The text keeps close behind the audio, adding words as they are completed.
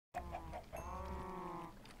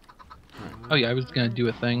Oh yeah, I was gonna do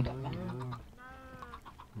a thing.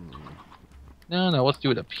 No, let's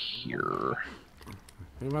do it up here.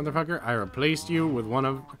 Hey, motherfucker, I replaced you with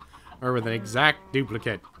with an exact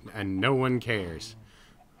duplicate, and no one cares.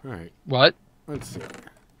 Alright, What? let's see.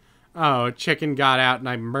 Oh, a chicken got out and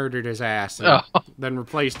I murdered his ass, and then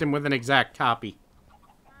replaced him with an exact copy.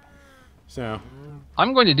 So,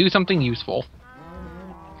 I'm going to do something useful.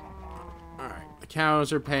 alright, the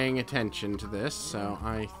cows are paying attention to this, so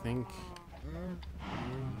I think...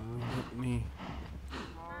 Let me...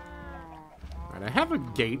 Alright, I have a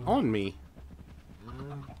gate on me.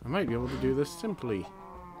 I might be able to do this simply.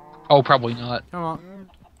 Oh, probably not. Come on.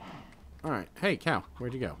 Alright, hey, cow,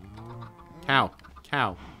 where'd you go? Cow.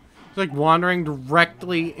 It's like wandering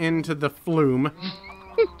directly into the flume.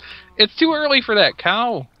 It's too early for that,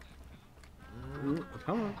 cow.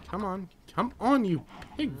 Come on, you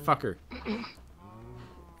pig fucker.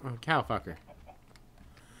 Oh, cow fucker.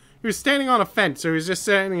 He was standing on a fence, so he was just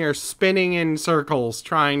sitting there spinning in circles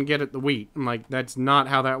trying to get at the wheat. I'm like, that's not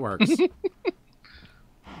how that works.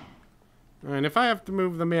 And if I have to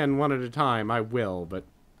move them in one at a time, I will, but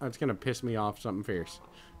that's gonna piss me off something fierce.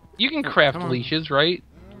 You can craft leashes, right?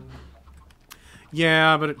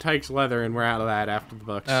 Yeah, but it takes leather, and we're out of that after the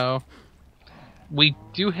books. Oh. We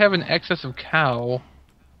do have an excess of cow.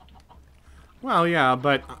 Well, yeah,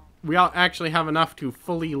 but we actually have enough to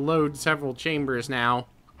fully load several chambers now.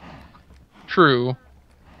 True.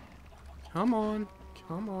 Come on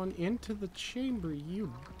into the chamber,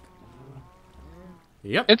 you...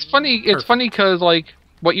 Yep. It's funny. Perfect. It's funny because like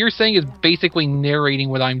what you're saying is basically narrating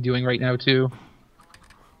what I'm doing right now too.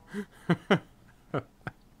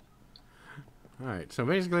 Alright, so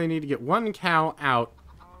basically I need to get one cow out.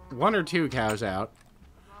 One or two cows out.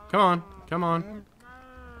 Come on.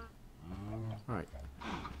 Alright.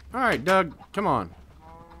 Alright, Doug, come on.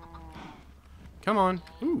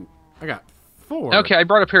 Ooh, I got 4. Okay, I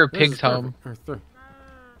brought a pair of pigs home. I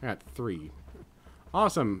got 3.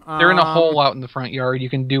 Awesome. They're in a hole out in the front yard. You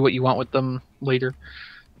can do what you want with them later.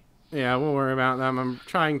 Yeah, we'll worry about them. I'm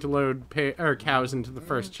trying to load cows into the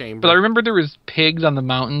first chamber. But I remember there was pigs on the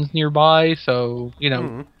mountains nearby, so, you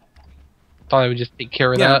know, thought I would just take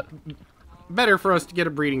care of that. Better for us to get a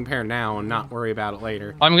breeding pair now and not worry about it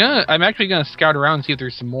later. I'm actually gonna scout around and see if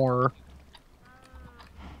there's some more.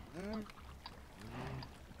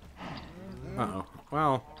 Uh-oh.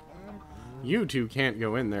 Well, you two can't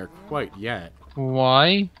go in there quite yet.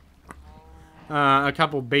 Why? A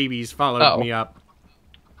couple babies followed me up.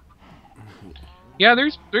 Yeah,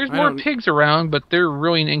 there's more pigs around, but they're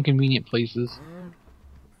really in inconvenient places.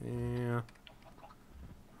 Yeah.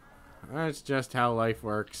 That's just how life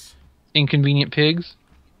works. Inconvenient pigs?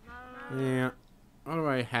 Yeah. What do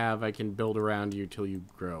I have I can build around you till you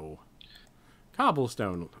grow?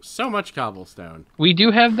 Cobblestone. So much cobblestone. We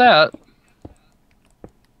do have that.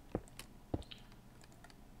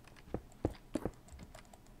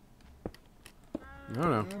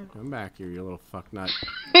 No. Come back here, you little fucknut.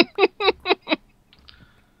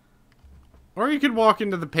 Or you could walk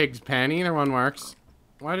into the pig's pen. Either one works.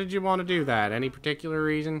 Why did you want to do that? Any particular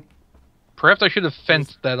reason? Perhaps I should have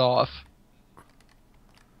fenced that off.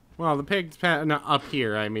 Well, the pig's pen... No, up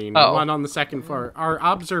here, I mean. The one on the second floor. Our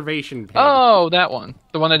observation pig. Oh, that one.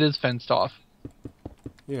 The one that is fenced off.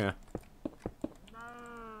 Yeah.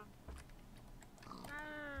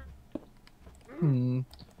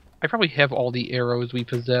 I probably have all the arrows we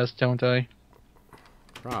possess, don't I?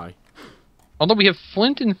 Probably. Although we have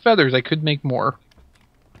flint and feathers, I could make more.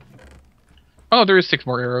 Oh, there is 6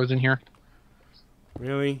 more arrows in here.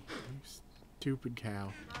 Really? You stupid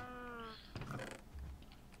cow.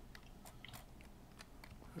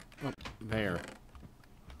 Oh, there.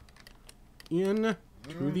 In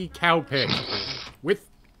to the cow pit.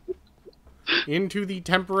 Into the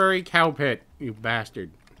temporary cow pit, you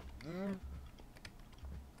bastard.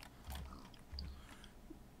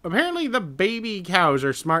 Apparently the baby cows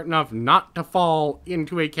are smart enough not to fall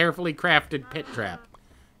into a carefully crafted pit trap.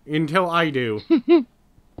 Until I do.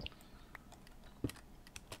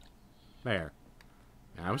 There.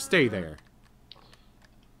 Now stay there.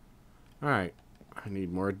 Alright. I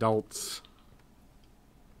need more adults.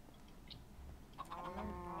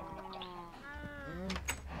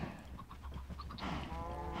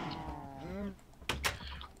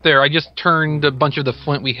 There, I just turned a bunch of the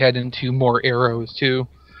flint we had into more arrows, too.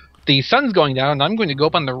 The sun's going down, and I'm going to go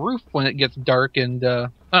up on the roof when it gets dark, and,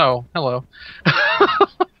 oh, hello. I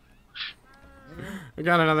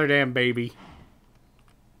got another damn baby.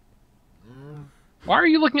 Why are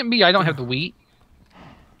you looking at me? I don't have the wheat.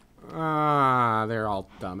 Ah, they're all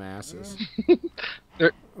dumbasses.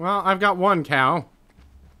 Well, I've got one cow.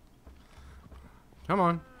 Come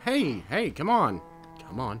on. Hey, hey, come on.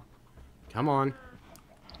 Come on. Come on.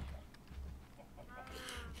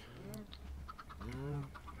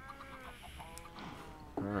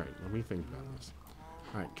 Alright, let me think about this.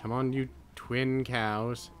 Alright, come on, you twin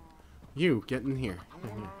cows. You, get in here.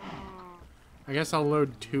 Get in here. I guess I'll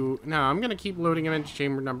load 2. No, I'm gonna keep loading them into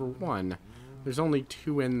chamber number 1. There's only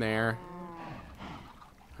 2 in there.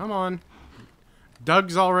 Come on.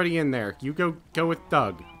 Doug's already in there. You go with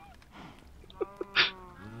Doug.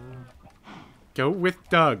 Go with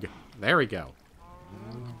Doug. There we go.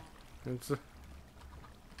 It's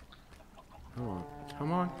come on.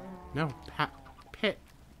 Come on. No, Pit.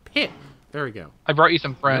 There we go. I brought you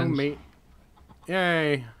some friends. No, mate.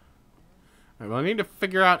 Yay. Alright, well, I need to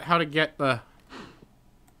figure out how to get the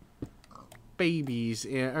babies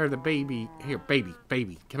in, or the baby. Here, baby.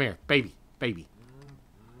 Come here, baby. Baby.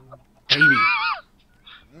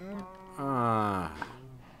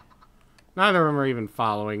 Neither of them are even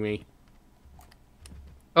following me.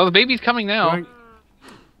 Oh, the baby's coming now.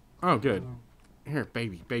 Oh, good. Here,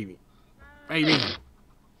 baby.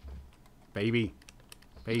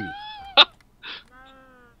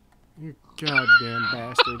 You goddamn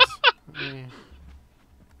bastards.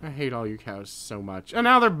 I hate all you cows so much. And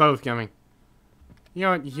now they're both coming. You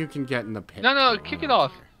know what? You can get in the pit. No, kick it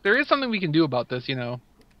off. There is something we can do about this, you know.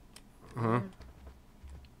 Uh-huh.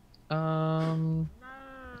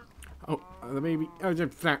 Oh, the baby. Oh,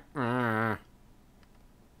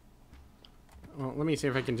 well, let me see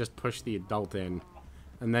if I can just push the adult in,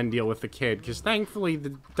 and then deal with the kid. Because thankfully,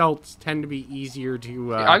 the adults tend to be easier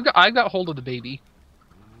to. Yeah, I've got hold of the baby.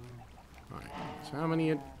 All right. So how many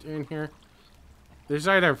in here? There's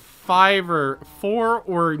either 4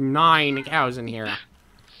 or 9 cows in here.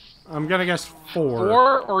 I'm gonna guess 4.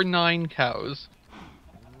 4 or 9 cows.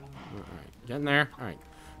 Alright, get in there. Alright.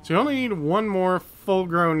 So you only need 1 more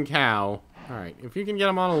full-grown cow. Alright, if you can get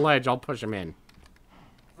them on a ledge, I'll push them in.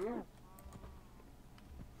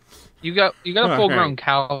 You got a full-grown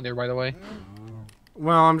cow there, by the way.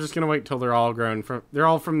 Well, I'm just gonna wait till they're all grown. They're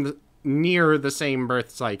all from near the same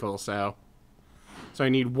birth cycle, so... So I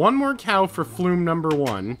need 1 more cow for flume number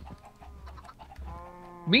 1.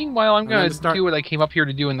 Meanwhile, I'm going to do what I came up here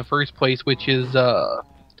to do in the first place, which is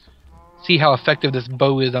see how effective this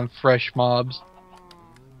bow is on fresh mobs.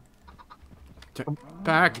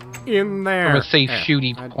 Back in there. From a safe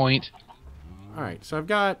shooting point. Alright, so I've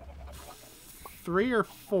got 3 or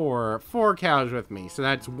 4 cows with me. So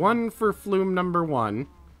that's 1 for flume number 1.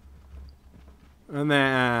 And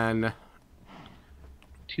then...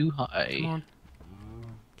 Too high.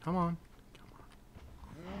 Come on.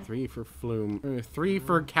 3 for flume. 3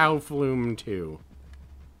 for cow flume 2.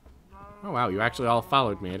 Oh wow, you actually all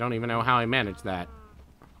followed me. I don't even know how I managed that.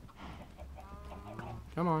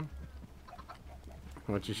 Come on.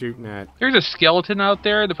 What you shooting at? There's a skeleton out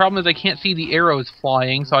there. The problem is I can't see the arrows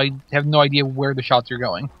flying, so I have no idea where the shots are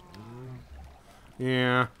going.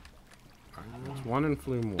 Yeah. There's 1 in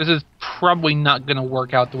flume 1. This is probably not going to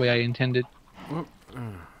work out the way I intended. Oh,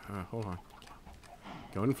 hold on.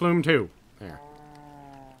 Go in flume 2. There.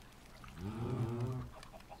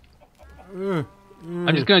 I'm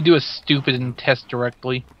just going to do a stupid and test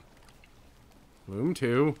directly. Flume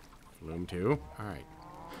 2. Flume 2. Alright.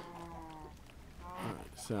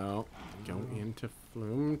 So, go into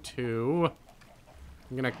flume 2.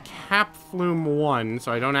 I'm going to cap flume 1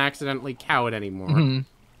 so I don't accidentally cow it anymore.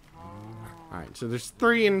 Alright, so there's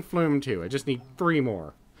 3 in flume 2. I just need 3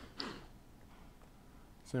 more.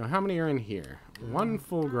 So how many are in here? 1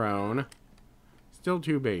 full grown. Still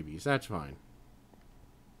 2 babies. That's fine.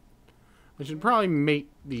 I should probably mate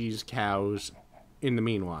these cows in the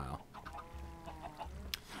meanwhile.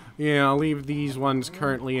 Yeah, I'll leave these ones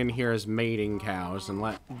currently in here as mating cows and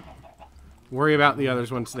worry about the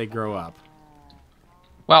others once they grow up.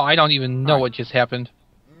 Wow, I don't even know what just happened.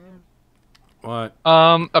 What?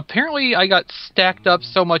 Apparently I got stacked up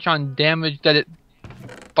so much on damage that it,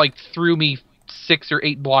 like, threw me 6 or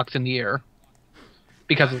 8 blocks in the air.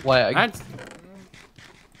 Because of lag.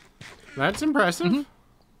 That's impressive.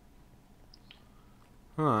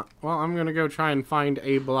 Huh. Well, I'm gonna go try and find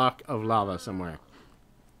a block of lava somewhere.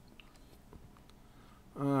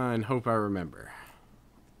 And hope I remember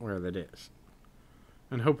where that is.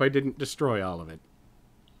 And hope I didn't destroy all of it.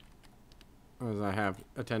 As I have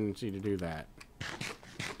a tendency to do that.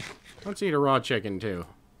 Let's eat a raw chicken, too.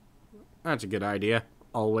 That's a good idea.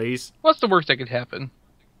 Always. What's the worst that could happen?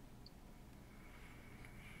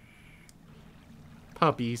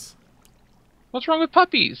 Puppies. What's wrong with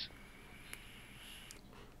puppies?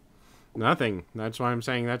 Nothing. That's why I'm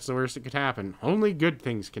saying that's the worst that could happen. Only good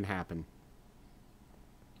things can happen.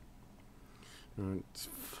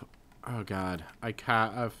 Oh god, I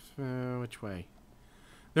can't. Which way?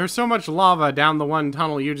 There's so much lava down the one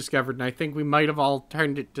tunnel you discovered, and I think we might have all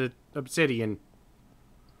turned it to obsidian.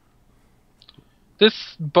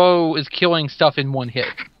 This bow is killing stuff in one hit.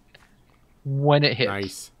 When it hits.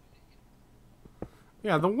 Nice.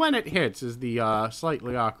 Yeah, the when it hits is the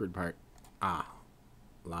slightly awkward part. Ah,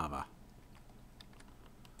 lava.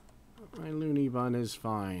 My loony bun is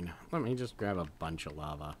fine. Let me just grab a bunch of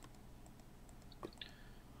lava.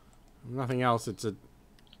 Nothing else, it's a...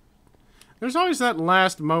 There's always that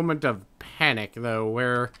last moment of panic, though,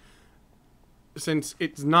 where... Since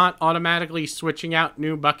it's not automatically switching out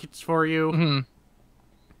new buckets for you,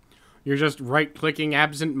 you're just right-clicking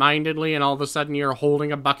absent-mindedly, and all of a sudden you're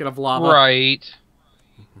holding a bucket of lava. Right.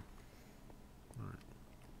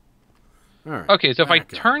 Alright. Okay, so if I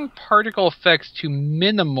turn particle effects to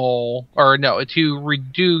minimal, or no, to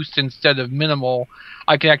reduced instead of minimal,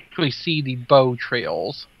 I can actually see the bow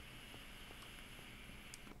trails.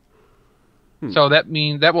 So that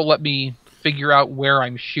means that will let me figure out where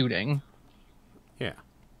I'm shooting. Yeah.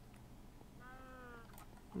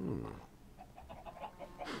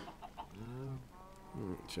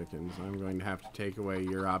 Chickens, I'm going to have to take away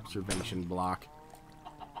your observation block.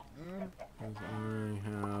 Because I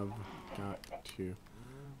have got to...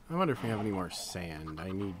 I wonder if we have any more sand.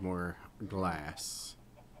 I need more glass.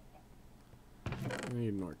 I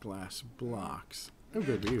need more glass blocks. Oh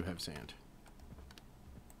good, we do have sand.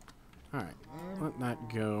 Alright, let that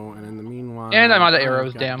go, and in the meanwhile... And I'm out of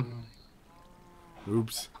arrows, damn.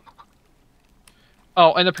 Oops.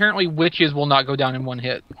 Oh, and apparently witches will not go down in one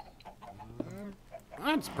hit.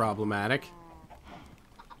 That's problematic.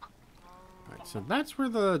 Alright, so that's where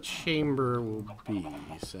the chamber will be,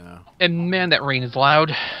 so... And man, that rain is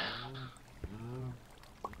loud.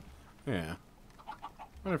 Yeah.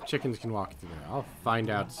 I wonder if chickens can walk through there. I'll find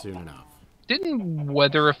out soon enough. Didn't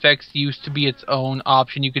weather effects used to be its own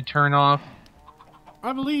option you could turn off?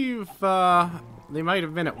 I believe, they might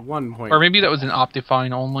have been at one point. Or maybe that was an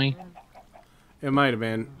Optifine only. It might have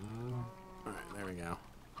been. Alright, there we go.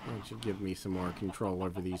 That should give me some more control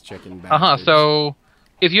over these chicken bastards. So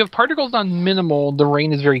if you have particles on minimal, the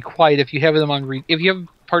rain is very quiet. If you have them on if you have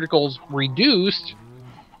particles reduced,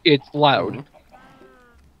 it's loud.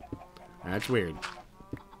 That's weird.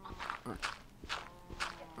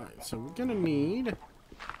 Alright, so we're gonna need...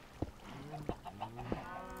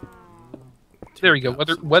 There we go.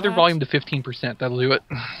 Weather volume to 15%. That'll do it.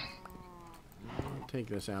 I'll take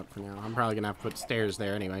this out for now. I'm probably gonna have to put stairs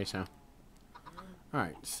there anyway, so...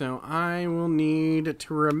 Alright, so I will need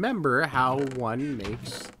to remember how one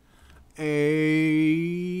makes a...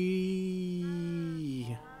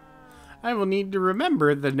 I will need to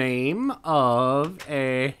remember the name of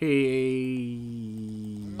a...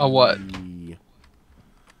 A what?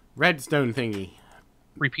 Redstone thingy.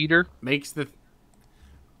 Repeater? Makes the...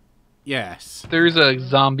 Yes. There's a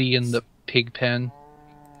zombie in the pig pen.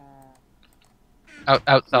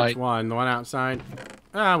 Outside. Which one? The one outside?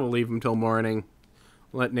 Ah, we'll leave him till morning.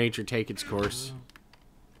 Let nature take its course.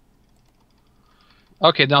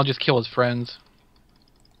 Okay, then I'll just kill his friends.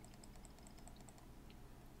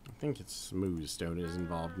 I think it's smooth stone is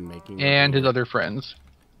involved in making... And his other friends.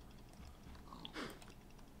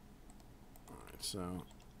 Alright, so...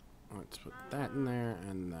 Let's put that in there,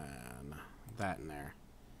 and then... that in there.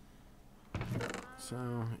 So,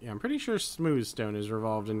 yeah, I'm pretty sure smooth stone is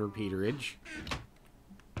revolved in repeaterage.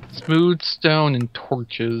 Smooth stone and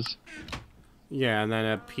torches. Yeah, and then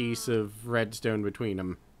a piece of redstone between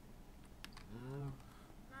them.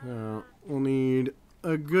 So, we'll need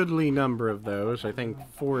a goodly number of those. I think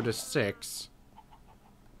 4 to 6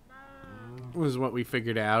 was what we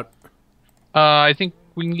figured out. I think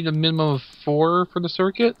we need a minimum of 4 for the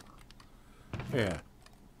circuit. Yeah.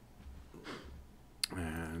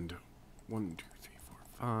 And 1, 2, 3, 4,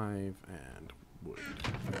 5, and wood.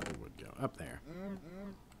 That would go up there.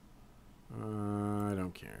 I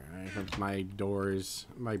don't care. I have my doors,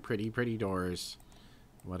 my pretty, pretty doors.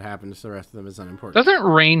 What happens to the rest of them is unimportant. Doesn't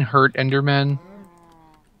rain hurt Endermen?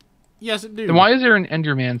 Yes, it do. Then why is there an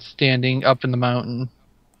Enderman standing up in the mountain?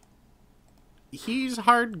 He's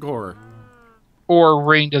hardcore. Or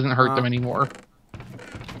rain doesn't hurt them anymore?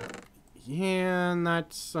 Yeah, and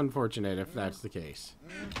that's unfortunate if that's the case.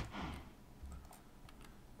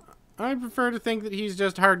 I prefer to think that he's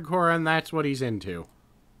just hardcore and that's what he's into.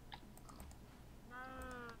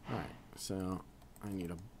 Alright, so I need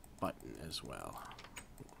a button as well.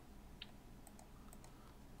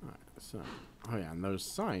 Alright, so... Oh yeah, and those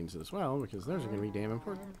signs as well, because those are going to be damn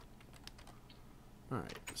important.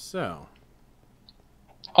 Alright, so...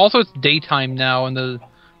 Also, it's daytime now, and the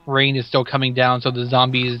rain is still coming down, so the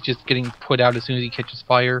zombie is just getting put out as soon as he catches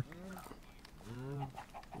fire.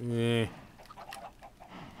 Eh.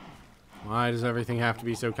 Why does everything have to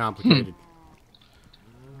be so complicated?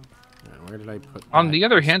 Where did I put On that? the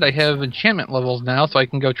other hand, I have enchantment levels now, so I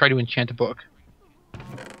can go try to enchant a book.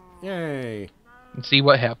 Yay. And see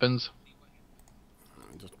what happens.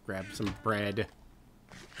 Just grab some bread.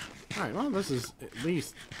 Alright, well, this is at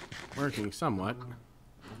least working somewhat.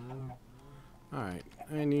 Alright,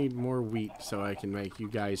 I need more wheat so I can make you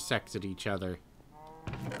guys sex at each other.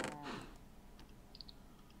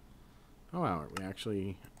 Oh, wow, are we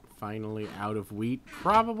actually finally out of wheat?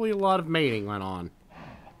 Probably a lot of mating went on.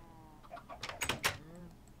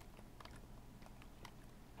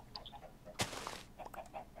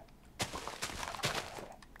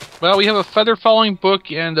 Well, we have a feather falling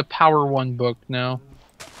book and a power 1 book now.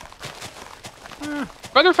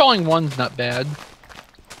 Feather falling 1's not bad,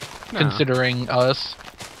 considering us.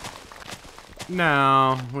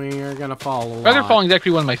 No, we are gonna fall a lot. Feather falling's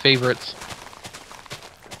actually one of my favorites.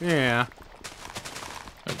 Yeah.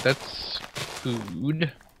 That's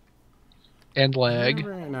food. And lag.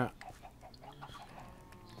 No.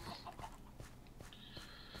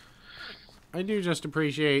 I do just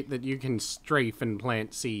appreciate that you can strafe and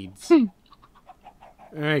plant seeds. It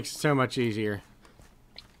makes it so much easier.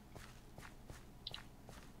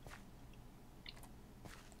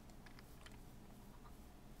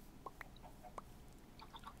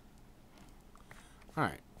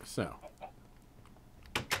 Alright, so.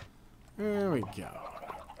 There we go.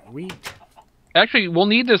 Wheat. Actually, we'll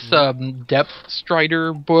need this Depth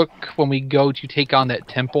Strider book when we go to take on that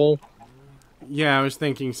temple. Yeah, I was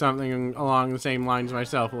thinking something along the same lines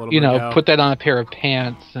myself a little bit ago. Put that on a pair of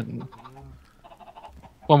pants, and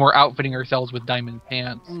when we're outfitting ourselves with diamond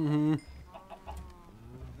pants. Mm-hmm.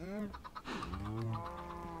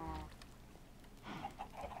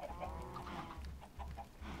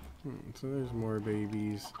 So there's more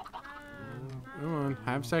babies. Come on,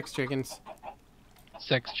 have sex chickens.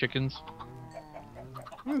 Sex chickens.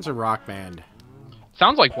 It's a rock band.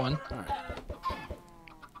 Sounds like one.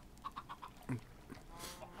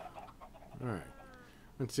 Alright.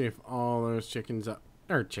 Let's see if all those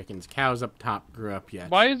cows up top grew up yet.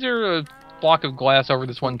 Why is there a block of glass over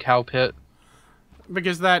this one cow pit?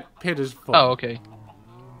 Because that pit is full. Oh, okay.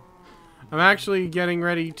 I'm actually getting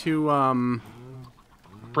ready to,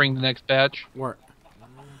 Bring the next batch? work.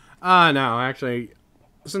 No, actually,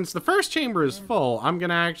 since the first chamber is full, I'm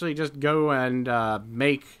gonna actually just go and,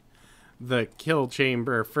 make the kill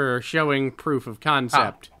chamber for showing proof of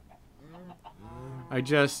concept. I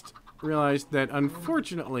just realized that,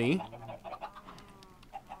 unfortunately,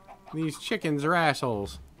 these chickens are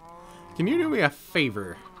assholes. Can you do me a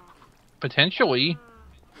favor? Potentially.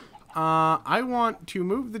 I want to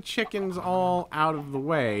move the chickens all out of the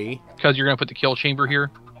way. Because you're going to put the kill chamber here?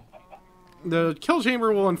 The kill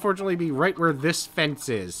chamber will unfortunately be right where this fence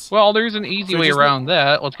is. Well, there's an easy way around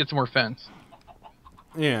that. Let's get some more fence.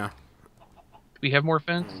 Yeah. Do we have more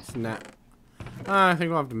fence? It's not. I think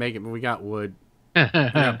we'll have to make it, but we got wood. We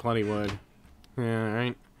got plenty of wood. Yeah,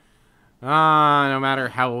 right. No matter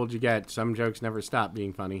how old you get, some jokes never stop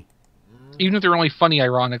being funny. Even if they're only funny,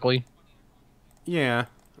 ironically. Yeah.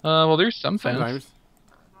 Well, there's some fence. Sometimes.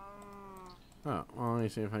 Oh, well, let me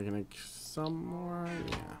see if I can make some more.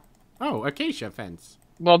 Yeah. Oh, acacia fence.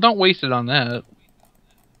 Well, don't waste it on that.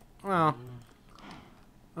 Well,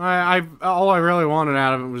 all I really wanted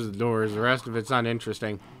out of it was the doors. The rest of it's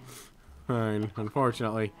uninteresting.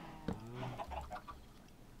 Unfortunately.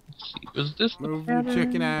 Let's see. Was this the Move your pattern?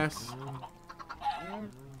 chicken ass.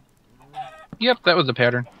 Yep, that was the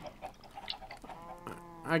pattern.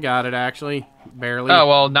 I got it, actually. Barely. Oh,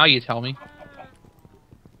 well, now you tell me.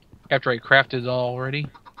 After I crafted it all already.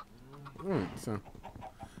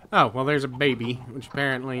 Oh, well, there's a baby, which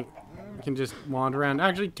apparently can just wander around.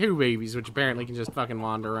 Actually, two babies, which apparently can just fucking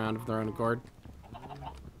wander around of their own accord.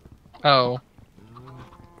 Oh.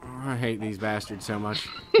 I hate these bastards so much.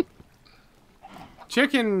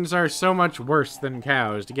 Chickens are so much worse than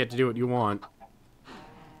cows to get to do what you want.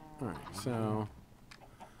 Alright, so...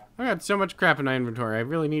 I got so much crap in my inventory, I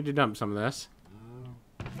really need to dump some of this.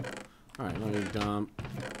 Alright, let me dump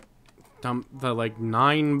the, like,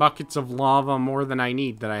 9 buckets of lava more than I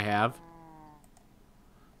need that I have.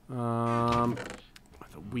 The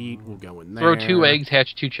wheat will go in there. Throw 2 eggs,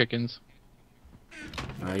 hatch 2 chickens.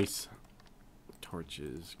 Nice.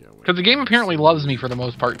 Torches go in. Because the game apparently loves me for the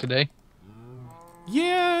most part today.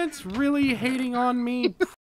 Yeah, it's really hating on me